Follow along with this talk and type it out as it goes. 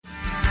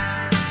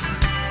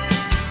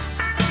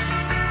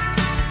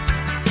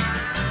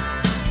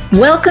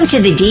Welcome to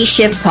the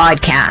D-Shift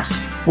podcast,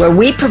 where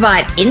we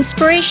provide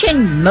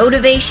inspiration,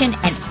 motivation,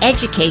 and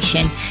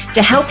education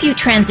to help you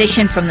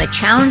transition from the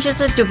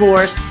challenges of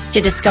divorce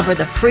to discover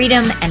the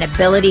freedom and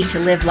ability to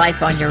live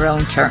life on your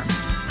own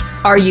terms.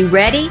 Are you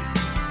ready?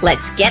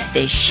 Let's get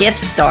this shift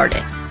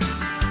started.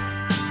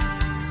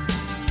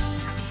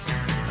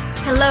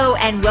 Hello,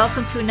 and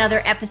welcome to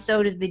another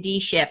episode of the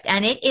D-Shift.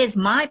 And it is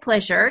my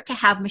pleasure to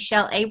have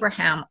Michelle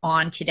Abraham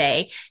on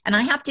today. And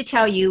I have to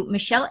tell you,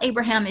 Michelle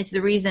Abraham is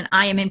the reason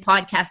I am in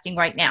podcasting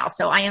right now.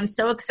 So I am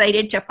so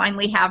excited to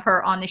finally have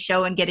her on the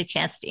show and get a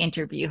chance to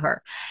interview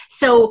her.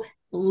 So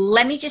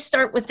let me just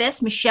start with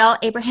this. Michelle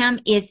Abraham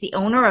is the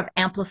owner of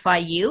Amplify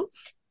You,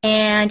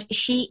 and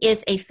she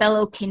is a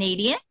fellow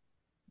Canadian.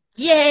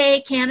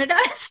 Yay, Canada.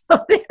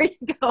 So there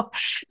you go.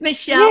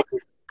 Michelle.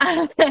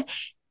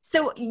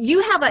 So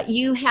you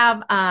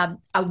have a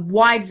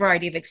wide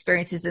variety of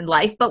experiences in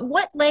life, but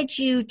what led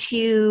you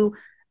to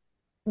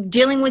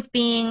dealing with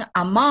being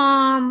a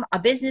mom, a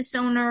business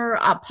owner,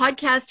 a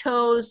podcast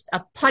host,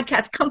 a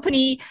podcast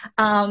company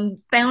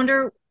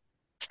founder?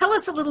 Tell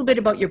us a little bit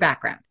about your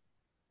background.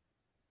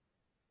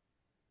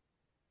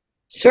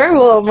 Sure.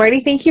 Well, Marty,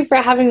 thank you for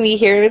having me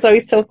here. It's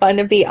always so fun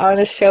to be on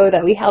a show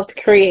that we helped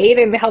create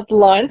and helped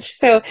launch.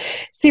 So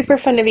super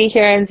fun to be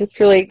here. I'm just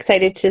really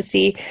excited to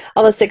see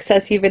all the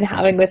success you've been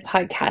having with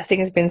podcasting.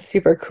 Has been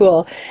super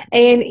cool.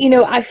 And,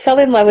 I fell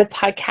in love with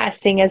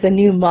podcasting as a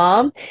new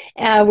mom,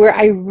 where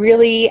I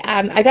really,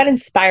 I got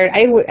inspired.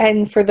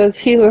 And for those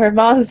of you who are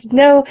moms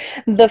know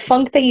the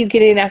funk that you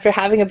get in after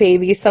having a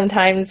baby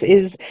sometimes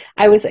is,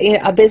 I was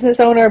a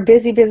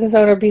busy business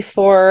owner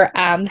before,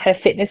 had a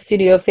fitness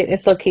studio,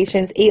 fitness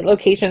location, 8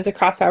 locations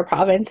across our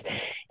province.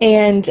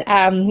 And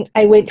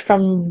I went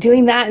from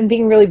doing that and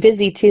being really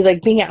busy to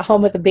like being at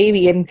home with a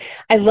baby. And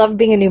I loved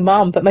being a new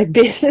mom, but my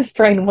business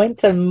brain went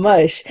to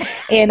mush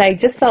and I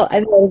just felt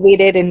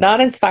unmotivated and not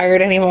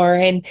inspired anymore.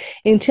 And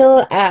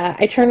until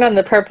I turned on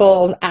the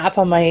Purple app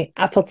on my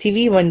Apple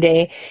TV one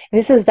day, and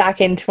this is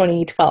back in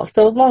 2012,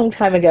 so a long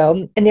time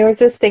ago. And there was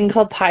this thing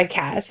called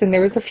podcasts, and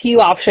there was a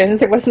few options.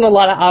 There wasn't a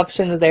lot of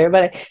options there,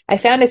 but I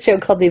found a show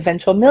called The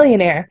Eventual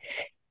Millionaire.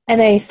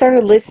 And I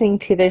started listening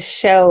to this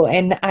show,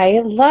 and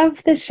I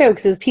loved this show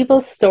because it was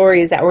people's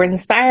stories that were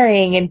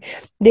inspiring. And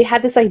they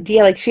had this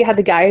idea, like she had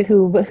the guy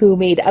who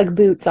made Ugg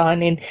boots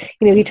on, and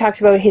he talked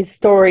about his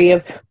story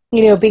of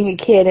being a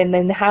kid and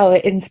then how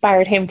it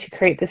inspired him to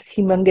create this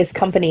humongous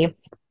company.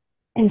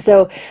 And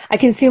so I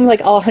consumed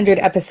like all 100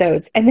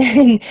 episodes. And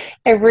then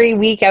every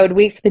week I would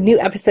wait for the new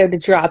episode to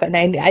drop. And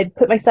I'd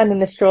put my son in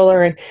the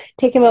stroller and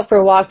take him out for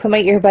a walk, put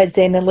my earbuds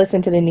in and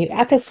listen to the new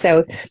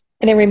episode.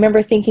 And I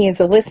remember thinking as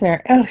a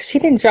listener, oh, she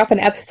didn't drop an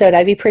episode,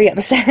 I'd be pretty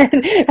upset.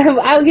 I'm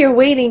out here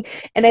waiting.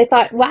 And I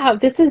thought, wow,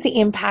 this is the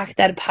impact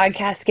that a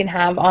podcast can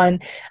have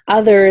on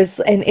others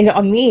and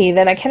on me.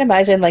 Then I can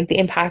imagine like the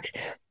impact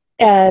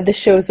the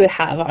shows would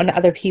have on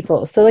other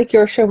people. So like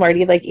your show,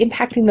 Marty, like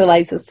impacting the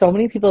lives of so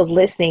many people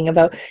listening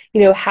about,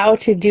 how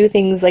to do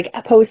things like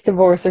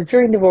post-divorce or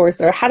during divorce,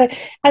 or how to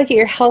get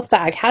your health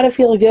back, how to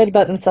feel good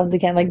about themselves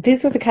again. Like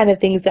these are the kind of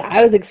things that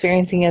I was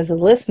experiencing as a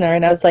listener.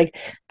 And I was like,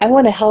 I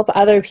want to help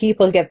other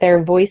people get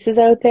their voices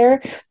out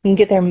there and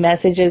get their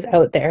messages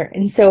out there.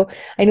 And so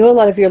I know a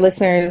lot of your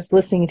listeners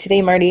listening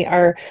today, Marty,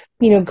 are,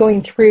 going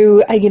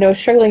through,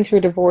 struggling through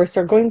divorce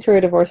or going through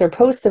a divorce or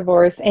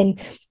post-divorce. And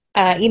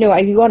I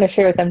want to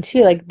share with them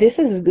too, like this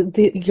is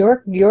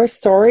your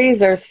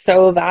stories are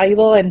so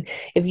valuable. And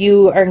if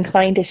you are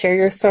inclined to share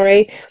your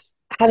story,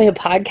 having a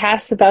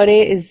podcast about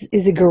it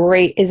is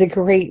a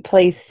great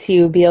place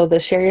to be able to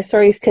share your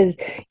stories, because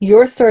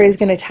your story is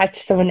going to touch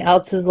someone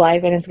else's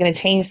life and it's going to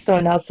change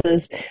someone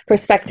else's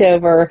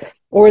perspective or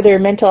their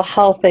mental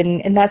health.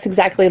 And that's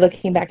exactly,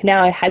 looking back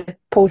now, I had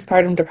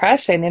postpartum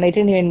depression and I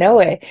didn't even know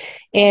it.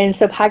 And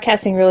so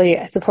podcasting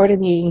really supported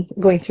me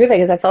going through that,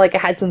 because I felt like I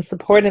had some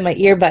support in my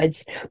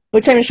earbuds,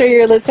 which I'm sure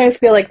your listeners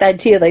feel like that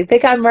too. Like they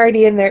got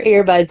Marty in their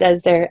earbuds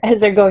as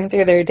they're going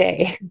through their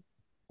day.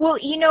 Well,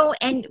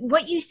 and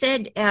what you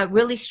said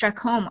really struck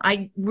home.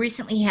 I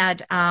recently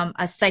had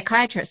a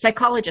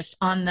psychologist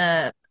on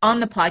the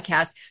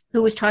podcast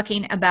who was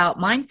talking about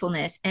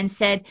mindfulness and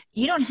said,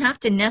 you don't have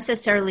to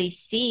necessarily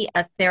see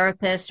a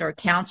therapist or a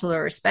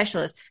counselor or a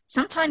specialist.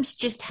 Sometimes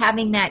just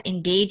having that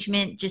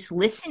engagement, just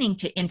listening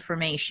to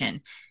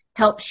information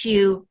helps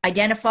you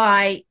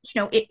identify,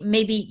 it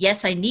maybe,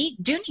 yes, I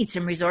do need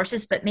some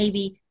resources, but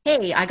maybe,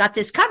 hey, I got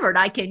this covered.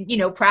 I can,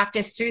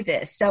 practice through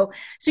this. So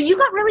you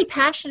got really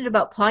passionate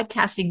about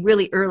podcasting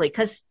really early,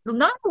 because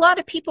not a lot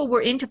of people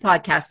were into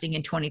podcasting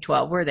in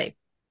 2012, were they?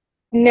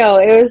 No,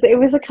 it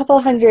was a couple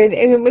hundred,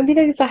 maybe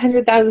there's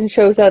 100,000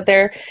 shows out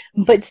there,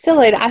 but still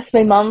I'd ask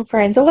my mom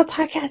friends, oh, what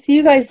podcast are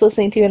you guys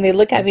listening to? And they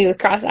look at me with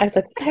cross eyes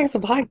like, what the heck's a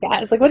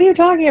podcast? Like, what are you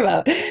talking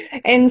about?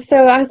 And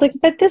so I was like,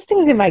 but this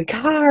thing's in my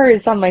car,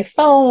 it's on my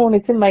phone,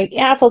 it's in my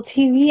Apple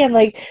TV. I'm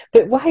like,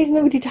 but why is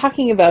nobody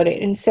talking about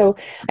it? And so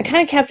I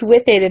kind of kept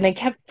with it, and I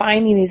kept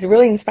finding these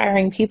really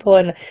inspiring people.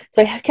 And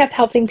so I kept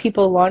helping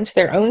people launch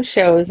their own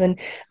shows. And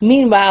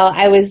meanwhile,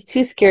 I was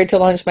too scared to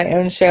launch my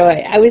own show.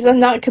 I was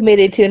not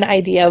committed to an idea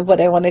idea of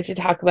what I wanted to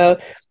talk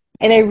about.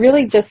 And I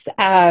really just,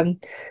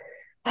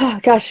 oh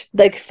gosh,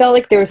 like felt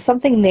like there was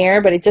something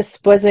there, but it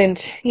just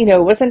wasn't,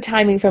 it wasn't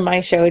timing for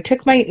my show. It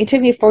took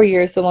me 4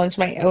 years to launch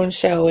my own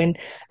show. And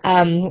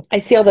I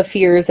see all the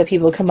fears that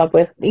people come up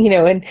with,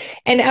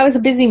 and I was a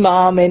busy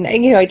mom and I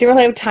didn't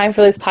really have time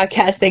for this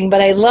podcasting,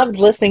 but I loved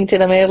listening to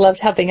them and I loved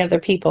helping other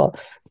people.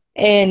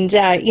 And,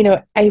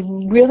 I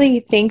really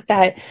think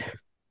that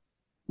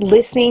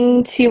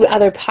listening to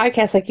other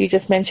podcasts, like you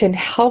just mentioned,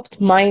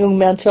 helped my own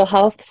mental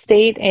health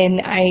state.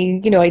 And I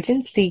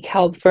didn't seek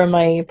help for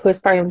my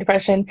postpartum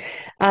depression,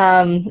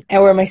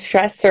 or my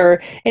stress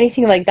or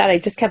anything like that. I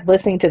just kept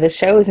listening to the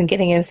shows and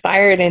getting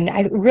inspired. And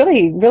I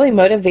really, really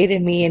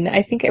motivated me. And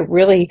I think it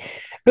really,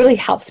 really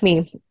helped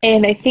me.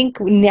 And I think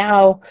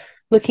now,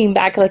 looking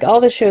back, like all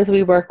the shows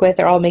we work with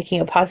are all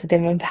making a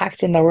positive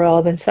impact in the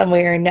world in some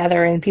way or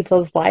another in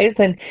people's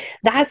lives. And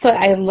that's what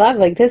I love.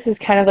 Like this is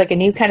kind of like a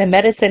new kind of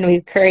medicine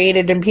we've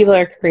created and people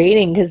are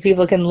creating because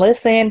people can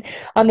listen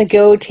on the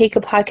go, take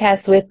a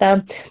podcast with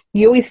them.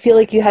 You always feel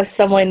like you have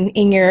someone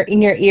in your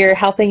ear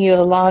helping you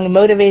along,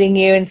 motivating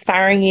you,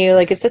 inspiring you.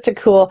 Like it's such a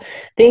cool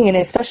thing. And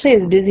especially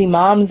as busy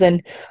moms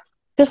and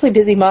especially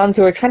busy moms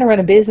who are trying to run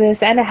a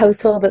business and a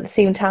household at the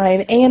same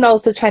time and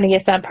also trying to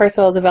get some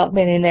personal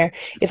development in there.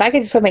 If I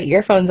could just put my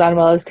earphones on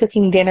while I was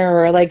cooking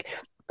dinner or like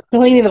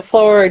cleaning the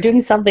floor or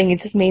doing something,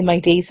 it just made my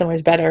day so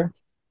much better.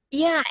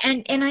 Yeah,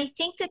 and I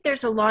think that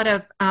there's a lot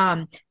of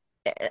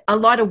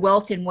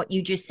wealth in what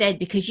you just said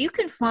because you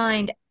can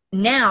find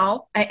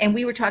now, and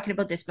we were talking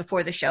about this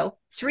before the show,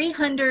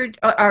 300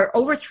 or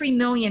over 3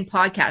 million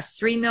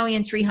podcasts,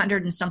 3,300,000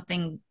 and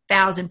something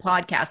thousand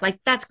podcasts, like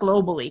that's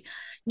globally.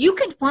 You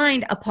can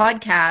find a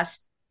podcast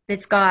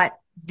that's got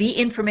the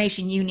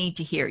information you need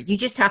to hear. You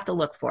just have to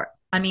look for it.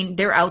 I mean,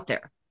 they're out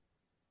there.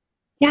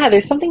 Yeah,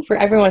 there's something for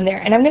everyone there.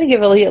 And I'm going to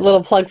give a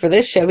little plug for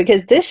this show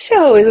because this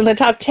show is in the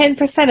top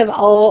 10% of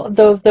all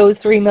those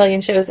 3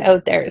 million shows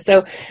out there.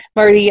 So,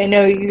 Marty, I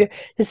know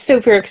it's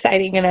super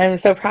exciting and I'm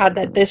so proud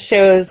that this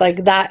show is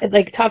like that,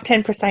 like top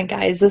 10%,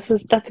 guys.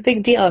 That's a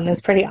big deal and it's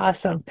pretty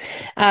awesome.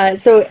 And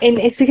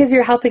it's because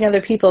you're helping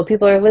other people.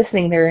 People are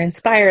listening, they're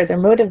inspired, they're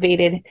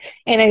motivated.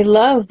 And I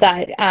love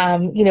that,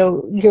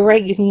 you're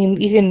right. You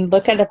can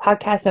look at a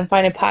podcast and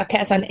find a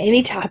podcast on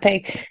any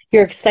topic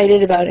you're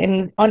excited about.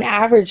 And on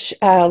average,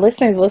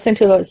 listeners listen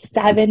to about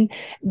 7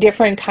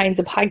 different kinds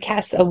of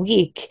podcasts a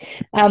week.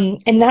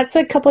 And that's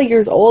a couple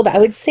years old. I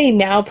would say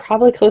now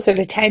probably closer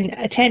to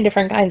 10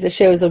 different kinds of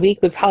shows a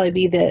week would probably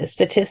be the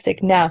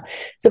statistic now.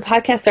 So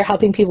podcasts are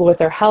helping people with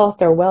their health,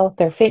 their wealth,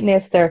 their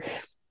fitness, their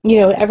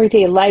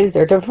everyday lives,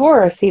 their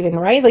divorce even,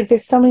 right? Like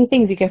there's so many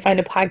things you can find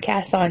a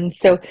podcast on.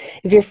 So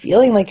if you're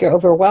feeling like you're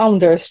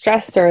overwhelmed or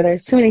stressed or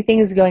there's too many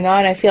things going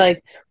on, I feel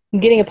like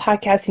getting a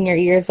podcast in your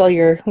ears while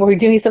you're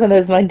doing some of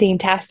those mundane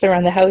tasks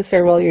around the house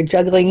or while you're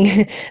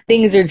juggling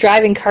things or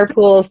driving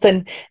carpools,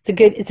 then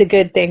it's a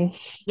good thing.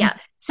 Yeah.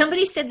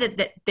 Somebody said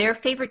that their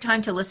favorite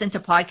time to listen to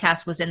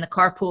podcasts was in the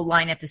carpool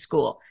line at the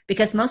school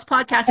because most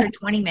podcasts are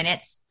 20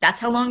 minutes. That's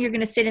how long you're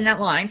going to sit in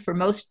that line for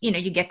most, you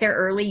get there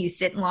early, you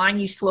sit in line,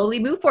 you slowly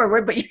move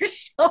forward, but you're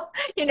still,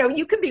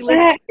 you can be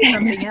listening to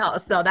something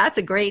else. So that's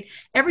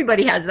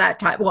everybody has that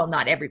time. Well,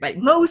 not everybody,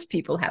 most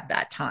people have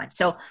that time.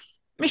 So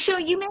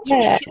Michelle, you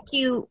mentioned it took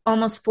you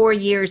almost 4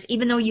 years,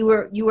 even though you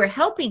were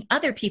helping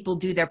other people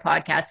do their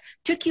podcast,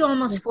 took you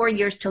almost 4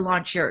 years to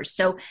launch yours.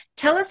 So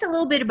tell us a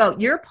little bit about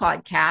your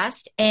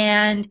podcast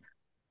and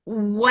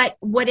what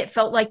it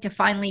felt like to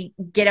finally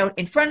get out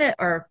in front of,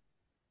 or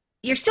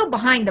you're still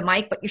behind the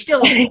mic, but you're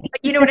still,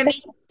 you know what I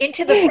mean?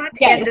 Into the front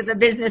end of the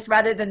business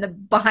rather than the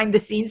behind the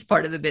scenes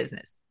part of the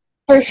business.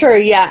 For sure.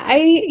 Yeah.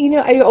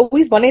 I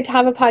always wanted to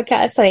have a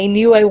podcast. I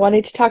knew I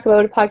wanted to talk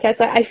about a podcast.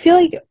 I feel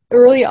like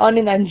early on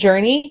in that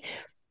journey,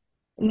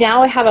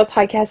 now I have a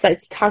podcast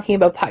that's talking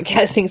about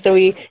podcasting. So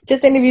we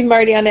just interviewed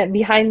Marty on it.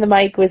 Behind the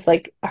Mic was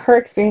like her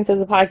experience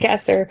as a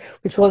podcaster,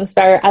 which will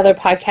inspire other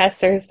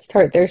podcasters to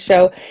start their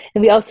show.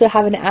 And we also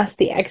have an Ask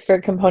the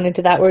Expert component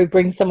to that where we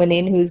bring someone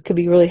in who could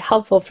be really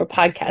helpful for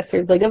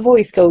podcasters, like a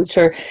voice coach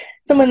or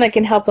someone that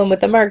can help them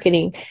with the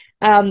marketing.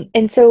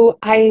 And so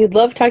I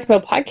love talking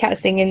about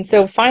podcasting. And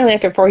so finally,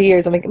 after 4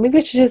 years, I'm like, maybe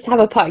I should just have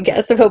a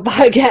podcast about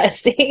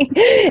podcasting.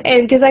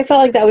 And because I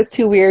felt like that was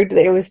too weird.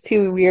 It was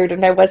too weird.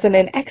 And I wasn't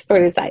an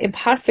expert. It's that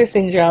imposter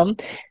syndrome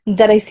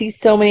that I see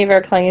so many of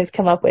our clients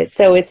come up with.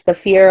 So it's the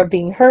fear of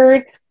being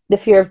heard, the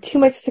fear of too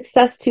much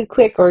success too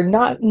quick or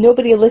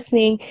nobody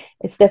listening.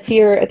 It's the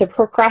fear, the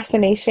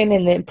procrastination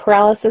and the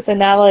paralysis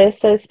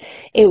analysis.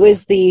 It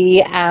was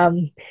the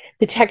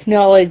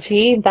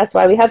technology. That's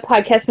why we have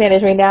podcast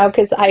management now,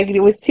 because I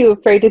was too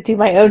afraid to do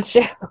my own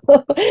show.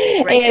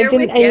 And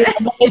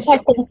I'm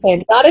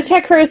not a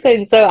tech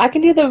person, so I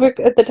can do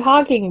the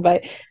talking,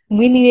 but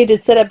we needed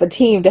to set up a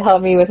team to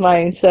help me with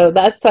mine. So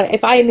that's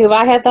if I knew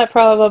I had that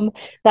problem,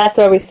 that's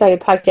why we started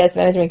podcast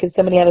management, because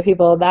so many other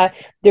people that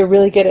they're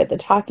really good at the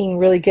talking,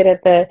 really good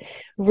at the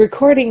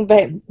recording,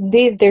 but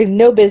there's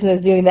no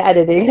business doing the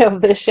editing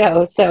of the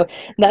show. So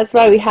that's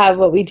why we have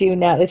what we do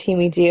now, the team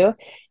we do.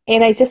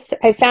 And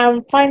I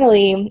found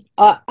finally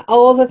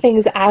all the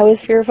things I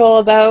was fearful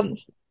about.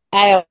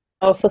 I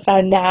also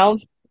found now,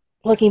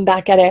 looking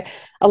back at it,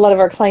 a lot of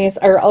our clients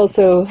are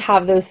also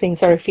have those same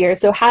sort of fears.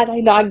 So had I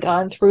not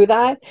gone through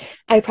that,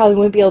 I probably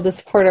wouldn't be able to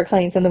support our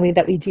clients in the way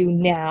that we do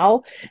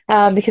now,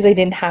 because I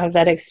didn't have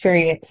that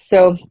experience.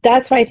 So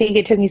that's why I think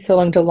it took me so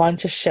long to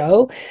launch a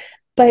show.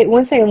 But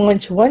once I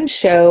launched one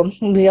show,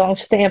 we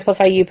launched the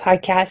Amplify You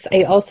podcast.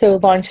 I also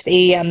launched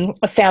a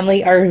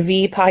family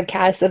RV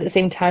podcast at the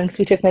same time because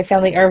we took my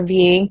family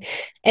RVing.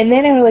 And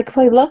then I was like,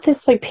 well, I love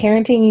this like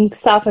parenting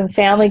stuff and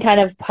family kind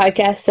of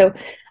podcast. So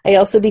I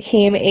also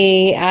became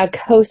a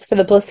host for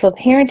the Blissful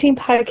Parenting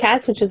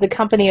podcast, which is a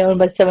company owned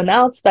by someone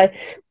else, but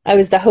I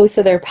was the host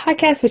of their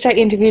podcast, which I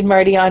interviewed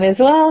Marty on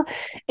as well.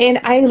 And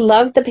I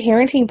love the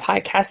parenting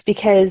podcast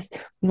because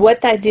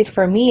what that did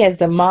for me as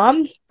a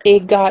mom,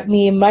 it got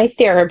me my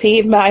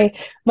therapy, my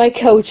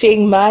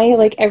coaching, my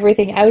like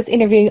everything. I was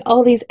interviewing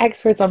all these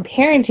experts on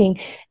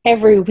parenting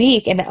every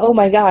week, and oh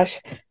my gosh,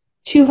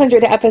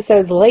 200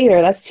 episodes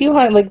later, that's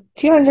 200, like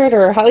 200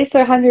 or at least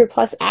 100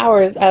 plus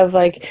hours of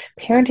like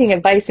parenting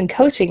advice and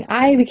coaching.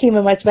 I became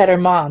a much better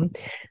mom.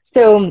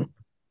 So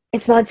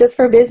it's not just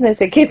for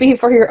business. It could be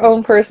for your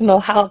own personal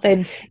health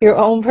and your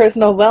own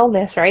personal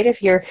wellness, right?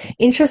 If you're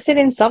interested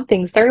in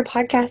something, start a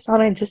podcast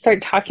on it and just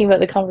start talking about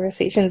the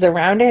conversations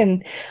around it.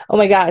 And oh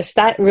my gosh,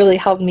 that really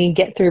helped me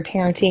get through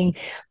parenting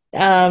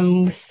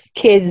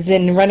kids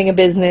and running a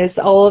business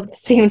all at the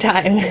same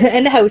time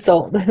and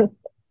household.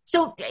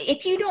 So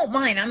if you don't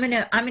mind, I'm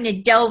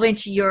gonna delve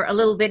into your a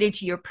little bit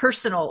into your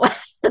personal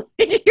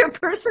into your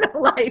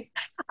personal life.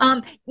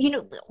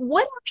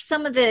 What are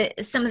some of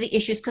the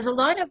issues? Because a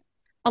lot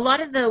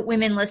of the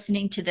women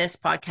listening to this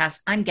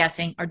podcast, I'm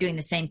guessing, are doing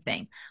the same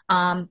thing.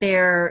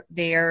 They're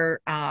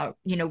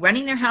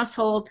running their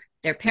household,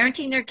 they're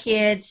parenting their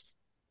kids,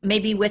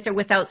 maybe with or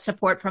without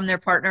support from their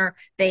partner.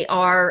 They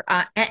are,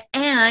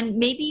 and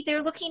maybe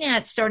they're looking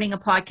at starting a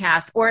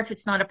podcast, or if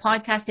it's not a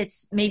podcast,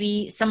 it's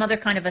maybe some other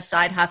kind of a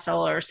side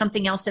hustle or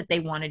something else that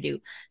they want to do.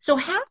 So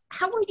how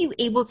were you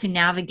able to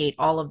navigate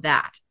all of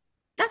that?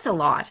 That's a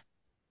lot.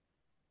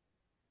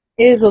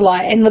 It is a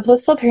lot. And the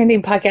Blissful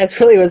Parenting podcast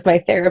really was my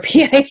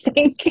therapy, I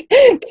think,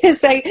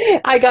 because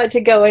I got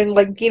to go and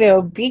like,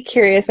 be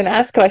curious and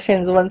ask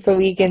questions once a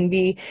week and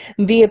be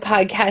a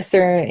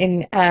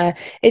podcaster. And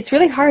it's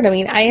really hard. I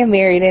mean, I am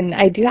married and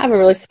I do have a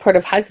really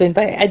supportive husband,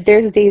 but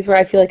there's days where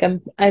I feel like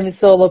I'm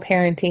solo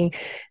parenting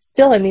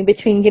still. I mean,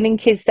 between getting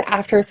kids to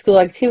after school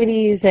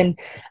activities and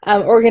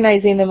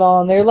organizing them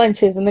all and their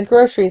lunches and the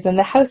groceries and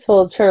the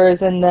household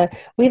chores and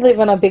we live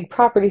on a big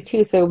property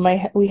too, so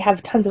we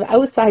have tons of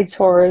outside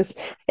chores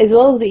as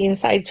well as the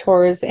inside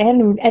chores,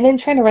 and then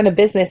trying to run a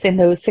business in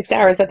those 6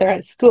 hours that they're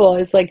at school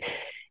is like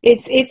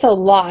it's a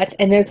lot,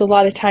 and there's a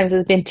lot of times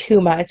it's been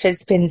too much.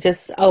 It's been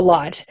just a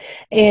lot.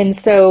 And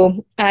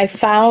so I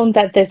found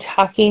that the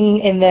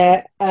talking and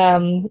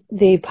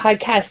the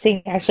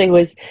podcasting actually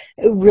was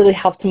really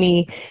helped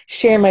me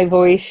share my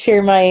voice,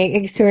 share my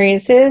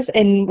experiences,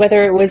 and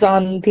whether it was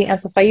on the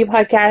Amplify You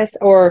podcast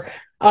or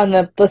on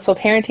the Blissful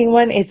Parenting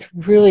one, it's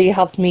really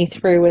helped me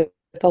through with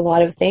a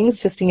lot of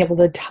things, just being able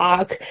to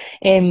talk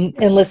and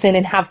listen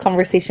and have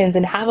conversations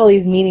and have all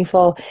these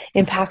meaningful,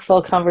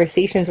 impactful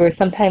conversations where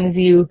sometimes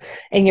you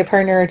and your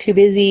partner are too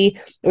busy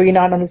or you're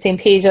not on the same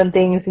page on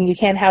things and you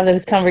can't have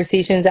those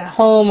conversations at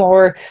home,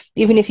 or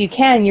even if you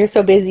can, you're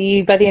so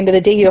busy by the end of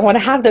the day you don't want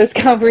to have those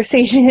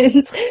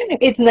conversations.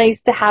 It's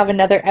nice to have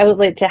another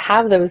outlet to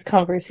have those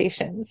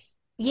conversations.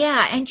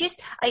 Yeah, and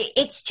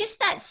it's just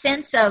that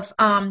sense of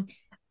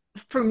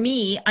for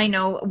me, I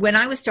know when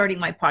I was starting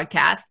my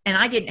podcast and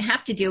I didn't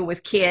have to deal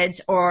with kids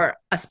or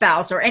a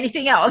spouse or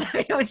anything else,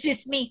 it was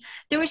just me.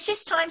 There was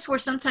just times where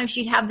sometimes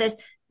you'd have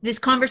this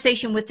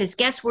conversation with this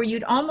guest where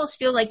you'd almost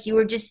feel like you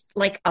were just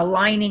like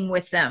aligning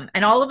with them.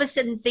 And all of a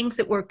sudden things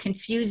that were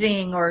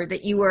confusing or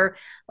that you were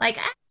like,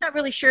 I'm not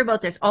really sure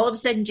about this, all of a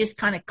sudden just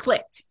kind of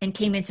clicked and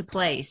came into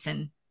place.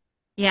 And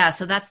yeah,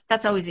 so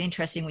that's always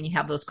interesting when you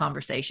have those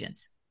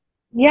conversations.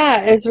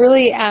 Yeah, it's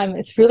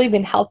really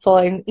been helpful.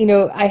 And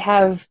I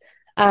have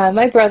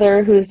my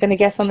brother who's been a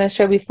guest on this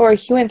show before.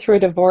 He went through a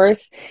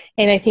divorce,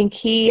 and I think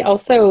he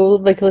also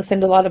like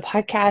listened to a lot of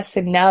podcasts,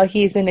 and now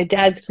he's in a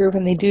dad's group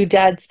and they do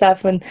dad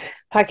stuff and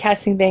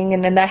podcasting thing.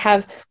 And then I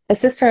have a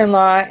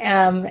sister-in-law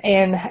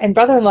and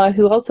brother-in-law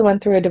who also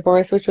went through a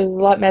divorce, which was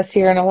a lot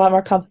messier and a lot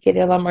more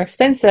complicated, a lot more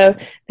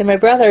expensive than my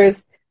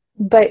brother's.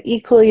 But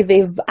equally,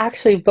 they've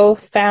actually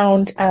both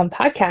found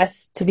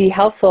podcasts to be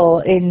helpful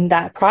in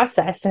that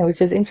process, and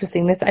which is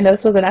interesting. I know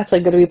this wasn't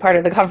actually going to be part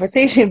of the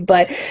conversation,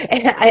 but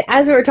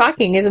as we were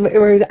talking,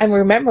 I'm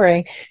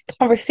remembering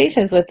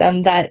conversations with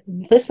them that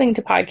listening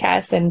to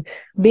podcasts and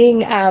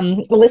being a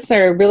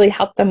listener really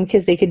helped them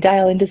because they could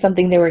dial into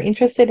something they were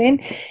interested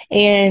in,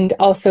 and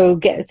also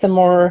get some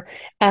more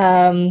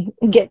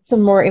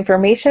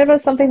information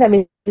about something that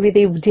maybe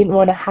they didn't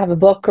want to have a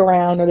book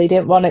around, or they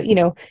didn't want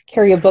to,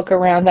 carry a book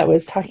around that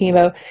was talking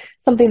about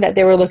something that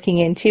they were looking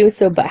into.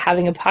 So, but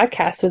having a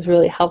podcast was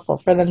really helpful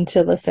for them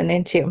to listen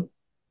into.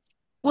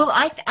 Well,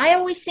 I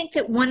always think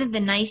that one of the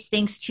nice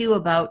things too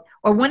about,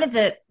 or one of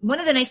the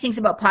nice things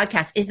about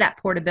podcasts is that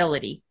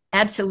portability.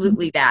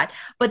 Absolutely that.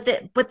 But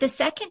the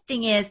second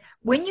thing is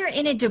when you're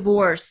in a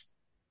divorce,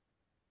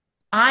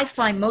 I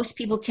find most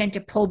people tend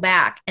to pull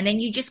back, and then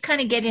you just kind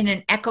of get in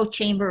an echo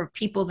chamber of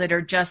people that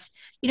are just,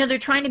 they're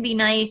trying to be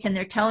nice and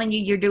they're telling you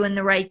you're doing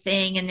the right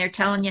thing and they're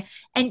telling you,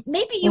 and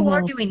maybe you are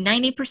Hmm. doing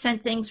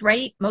 90% things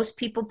right. Most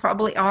people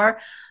probably are,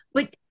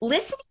 but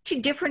listening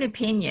to different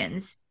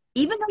opinions,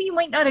 even though you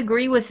might not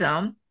agree with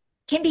them,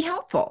 can be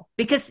helpful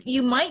because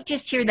you might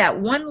just hear that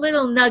one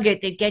little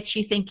nugget that gets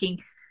you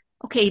thinking,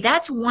 okay,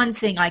 that's one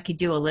thing I could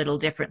do a little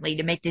differently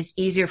to make this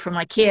easier for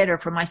my kid or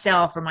for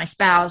myself or my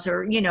spouse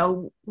or,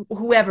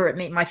 whoever it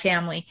may, my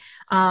family.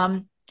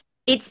 Um,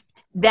 it's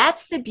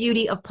that's the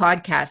beauty of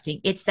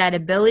podcasting. It's that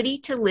ability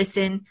to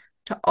listen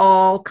to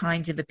all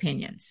kinds of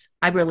opinions.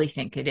 I really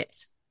think it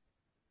is.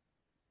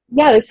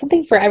 Yeah, there's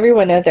something for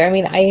everyone out there. I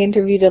mean, I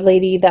interviewed a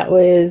lady that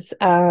was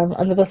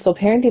on the Blissful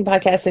Parenting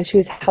podcast, and she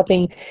was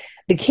helping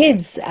the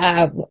kids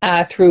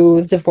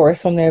through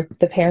divorce when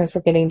the parents were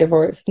getting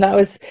divorced, and that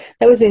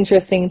was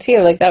interesting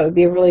too. Like that would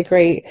be a really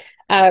great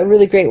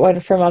one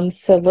for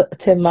moms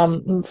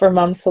for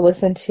moms to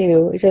listen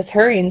to. Just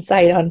her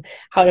insight on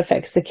how it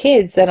affects the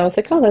kids, and I was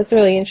like, oh, that's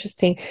really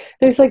interesting.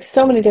 There's like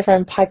so many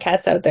different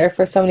podcasts out there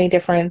for so many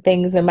different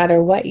things, no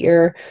matter what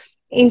your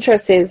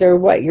interest is or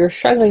what you're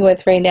struggling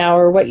with right now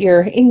or what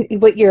you're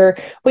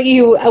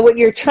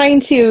trying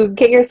to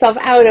get yourself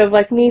out of.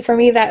 Like me, for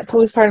me, that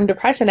postpartum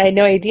depression, I had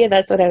no idea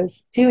that's what I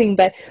was doing,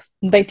 but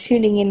by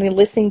tuning in and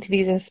listening to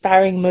these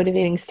inspiring,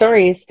 motivating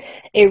stories,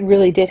 it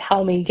really did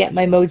help me get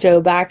my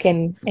mojo back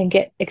and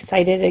get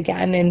excited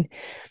again,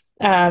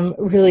 and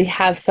really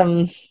have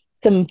some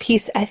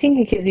peace. I think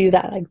it gives you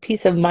that like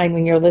peace of mind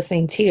when you're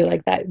listening to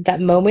like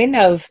that moment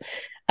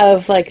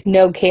of like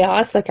no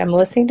chaos. Like I'm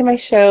listening to my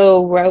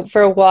show, we're out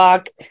for a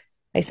walk,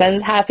 my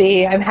son's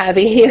happy, I'm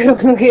happy.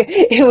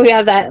 We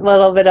have that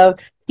little bit of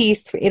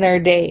peace in our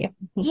day.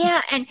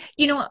 Yeah, and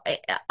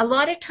a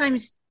lot of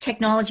times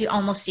technology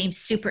almost seems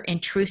super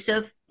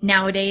intrusive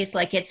nowadays.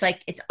 Like it's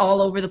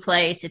all over the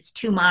place. It's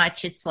too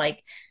much. It's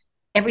like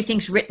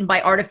everything's written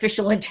by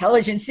artificial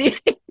intelligence.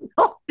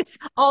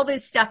 All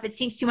this stuff. It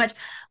seems too much.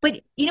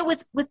 But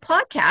with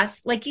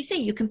podcasts, like you say,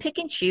 you can pick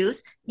and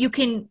choose. You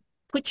can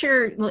put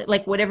your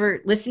like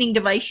whatever listening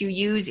device you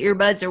use,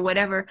 earbuds or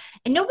whatever,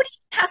 and nobody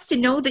has to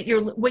know that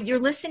you're what you're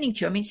listening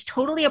to. I mean, it's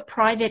totally a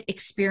private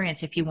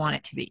experience if you want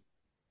it to be.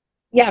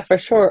 Yeah, for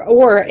sure.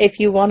 Or if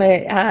you want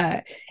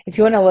to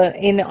let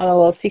in on a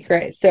little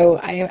secret. So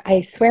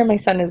I swear my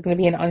son is going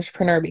to be an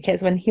entrepreneur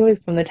because when he was,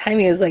 from the time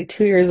he was like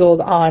 2 years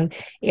old on,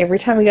 every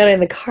time we got in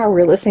the car,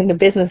 we were listening to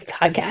business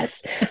podcasts.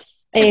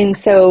 And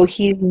so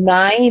he's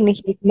 9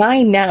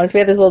 now. So we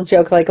had this little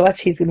joke like,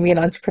 watch, he's going to be an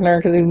entrepreneur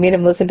because we made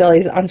him listen to all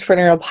these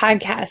entrepreneurial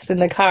podcasts in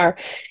the car.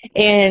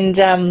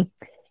 And,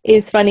 it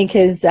was funny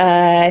because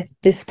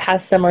this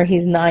past summer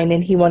he's 9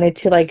 and he wanted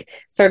to like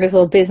start his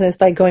little business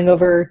by going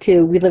over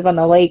to, we live on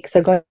a lake,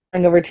 so going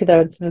over to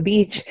the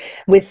beach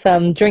with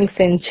some drinks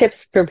and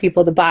chips for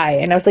people to buy.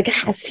 And I was like,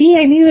 see,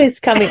 I knew this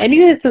coming. I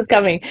knew this was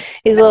coming.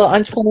 His little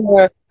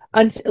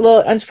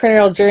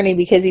entrepreneurial journey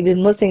because he'd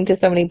been listening to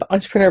so many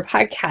entrepreneur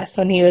podcasts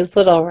when he was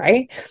little,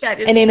 right? That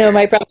is And I know hilarious.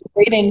 my brother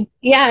Braden,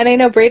 yeah, and I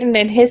know Braden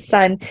and his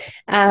son,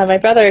 my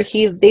brother,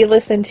 they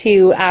listen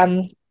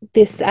to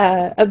this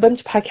a bunch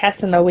of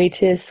podcasts on the way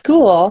to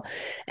school,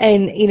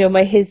 and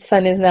my his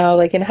son is now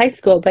like in high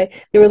school, but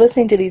they were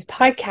listening to these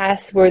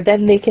podcasts where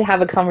then they could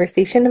have a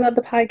conversation about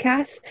the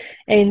podcast.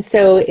 And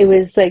so it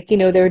was like they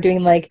were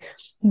doing like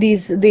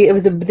it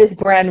was this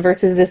brand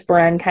versus this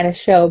brand kind of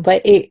show,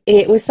 but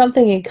it was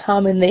something in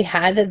common they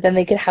had that then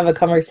they could have a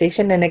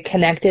conversation, and it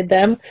connected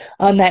them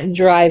on that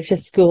drive to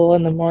school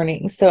in the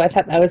morning. So I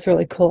thought that was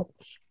really cool.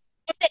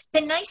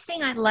 The nice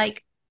thing I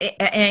like,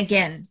 and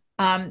again,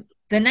 the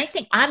nice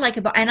thing I like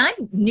about, and I'm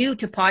new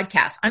to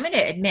podcasts, I'm going to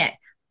admit,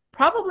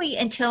 probably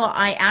until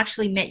I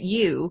actually met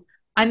you,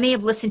 I may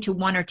have listened to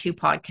one or two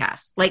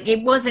podcasts. Like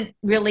it wasn't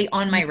really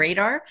on my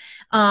radar.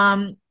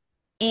 Um,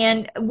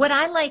 and what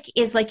I like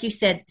is, like you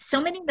said,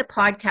 so many of the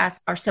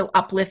podcasts are so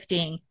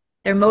uplifting.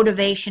 They're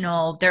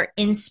motivational, they're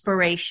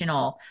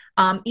inspirational.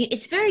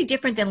 It's very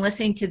different than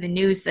listening to the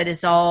news that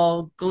is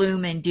all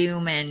gloom and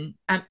doom and,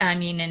 I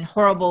mean, and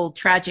horrible,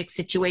 tragic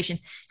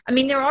situations. I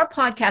mean, there are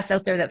podcasts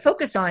out there that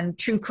focus on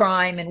true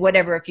crime and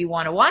whatever if you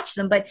want to watch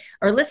them, but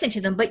or listen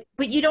to them, but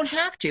you don't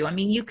have to. I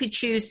mean, you could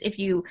choose if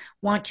you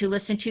want to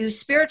listen to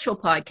spiritual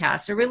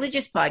podcasts or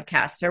religious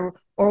podcasts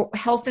or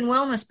health and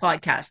wellness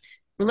podcasts,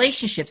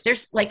 relationships.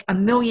 There's like a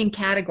million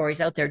categories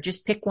out there.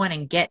 Just pick one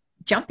and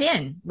jump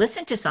in,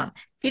 listen to some.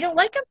 If you don't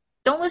like them,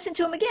 don't listen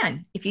to them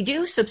again. If you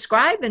do,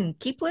 subscribe and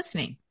keep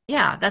listening.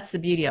 Yeah, that's the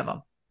beauty of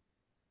them.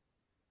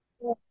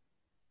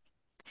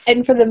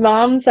 And for the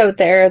moms out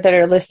there that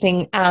are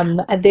listening,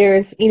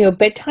 there's,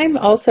 bedtime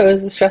also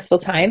is a stressful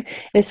time.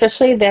 And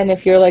especially then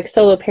if you're like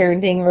solo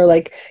parenting or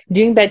like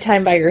doing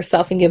bedtime by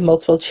yourself and you have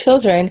multiple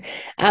children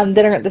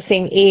that aren't the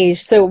same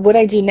age. So what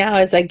I do now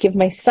is I give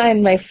my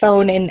son my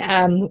phone and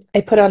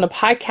I put on a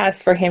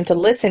podcast for him to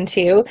listen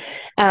to.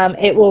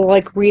 It will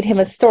like read him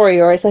a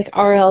story, or it's like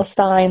R.L.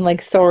 Stein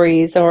like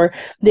stories, or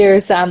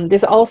there's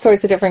all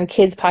sorts of different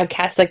kids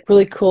podcasts, like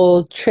really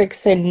cool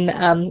tricks and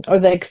or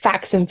like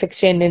facts and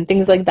fiction and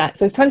things like that.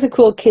 So there's tons of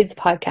cool kids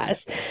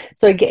podcasts.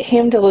 So I get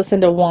him to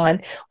listen to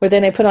one, or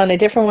then I put on a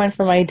different one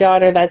for my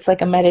daughter that's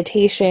like a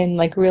meditation,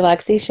 like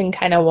relaxation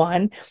kind of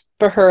one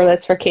for her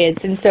that's for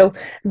kids. And so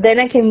then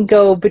I can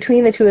go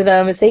between the two of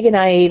them and say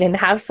goodnight and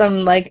have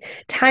some like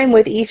time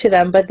with each of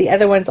them, but the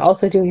other one's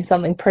also doing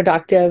something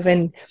productive.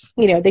 And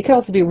they could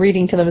also be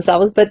reading to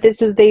themselves, but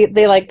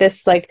they like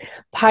this like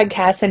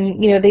podcast.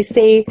 And they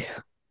say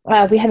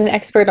we had an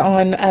expert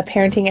on a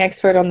parenting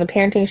expert on the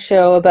parenting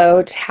show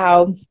about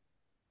how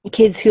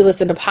kids who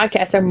listen to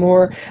podcasts are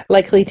more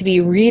likely to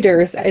be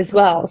readers as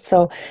well.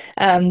 So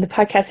the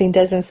podcasting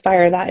does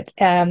inspire that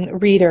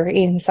reader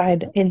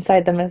inside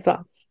them as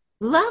well.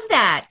 Love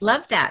that.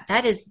 Love that.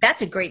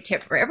 That's a great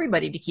tip for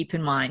everybody to keep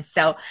in mind.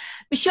 So,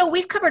 Michelle,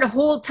 we've covered a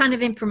whole ton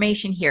of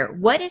information here.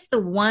 What is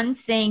the one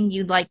thing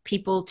you'd like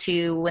people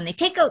to, when they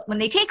take out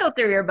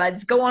their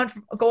earbuds,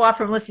 go off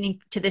from listening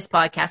to this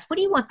podcast, what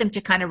do you want them to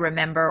kind of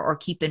remember or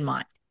keep in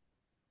mind?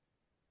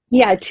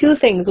 Yeah, two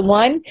things.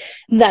 One,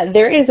 that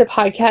there is a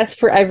podcast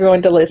for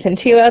everyone to listen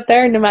to out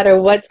there, no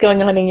matter what's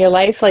going on in your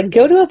life. Like,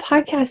 go to a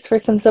podcast for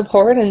some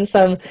support and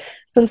some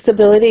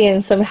stability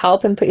and some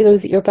help, and put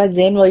those earbuds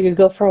in while you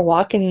go for a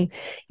walk, and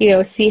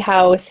see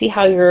how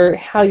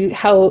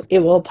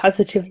it will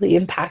positively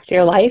impact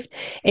your life.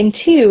 And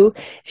two,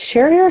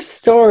 share your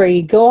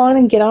story. Go on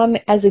and get on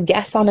as a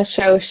guest on a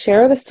show.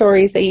 Share the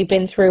stories that you've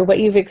been through, what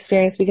you've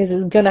experienced, because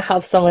it's going to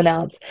help someone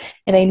else.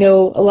 And I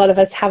know a lot of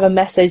us have a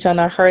message on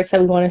our hearts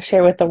that we want to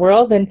share with the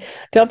world, and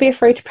don't be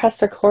afraid to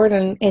press record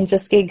and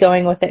just get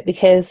going with it,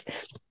 because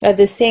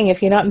this saying,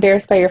 if you're not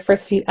embarrassed by your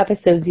first few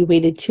episodes, you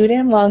waited too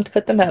damn long to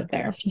put them out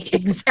there.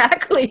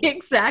 Exactly.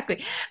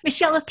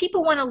 Michelle, if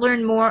people want to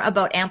learn more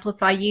about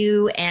Amplify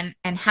You and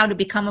how to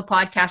become a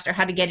podcaster,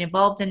 how to get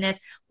involved in this,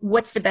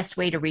 what's the best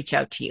way to reach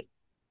out to you?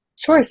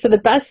 Sure. So the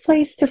best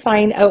place to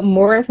find out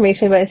more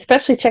information, but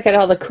especially check out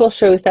all the cool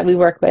shows that we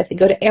work with,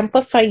 go to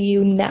Amplify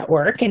You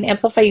Network, and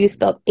Amplify You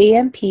spelled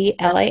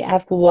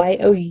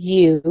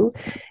AMPLIFYOU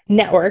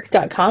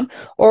network.com,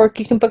 or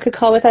you can book a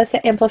call with us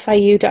at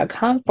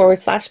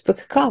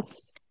amplifyu.com/book a call.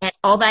 And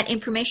all that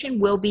information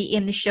will be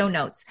in the show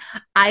notes.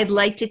 I'd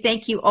like to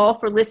thank you all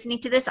for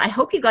listening to this. I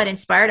hope you got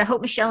inspired. I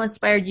hope Michelle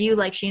inspired you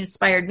like she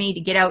inspired me to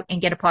get out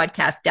and get a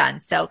podcast done.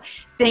 So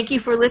thank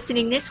you for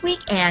listening this week,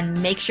 and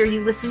make sure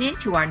you listen in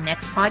to our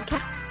next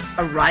podcast,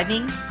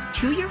 arriving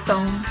to your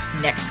phone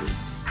next week.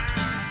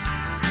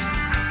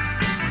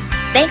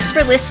 Thanks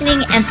for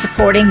listening and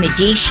supporting the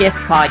D-Shift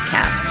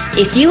podcast.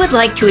 If you would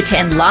like to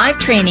attend live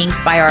trainings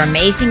by our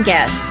amazing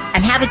guests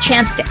and have a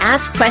chance to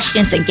ask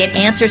questions and get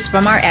answers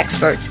from our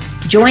experts,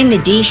 join the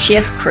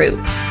D-Shift crew.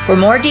 For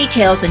more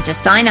details and to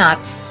sign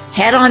up,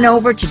 head on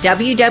over to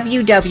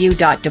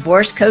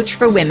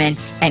www.divorcecoachforwomen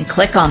and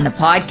click on the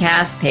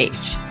podcast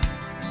page.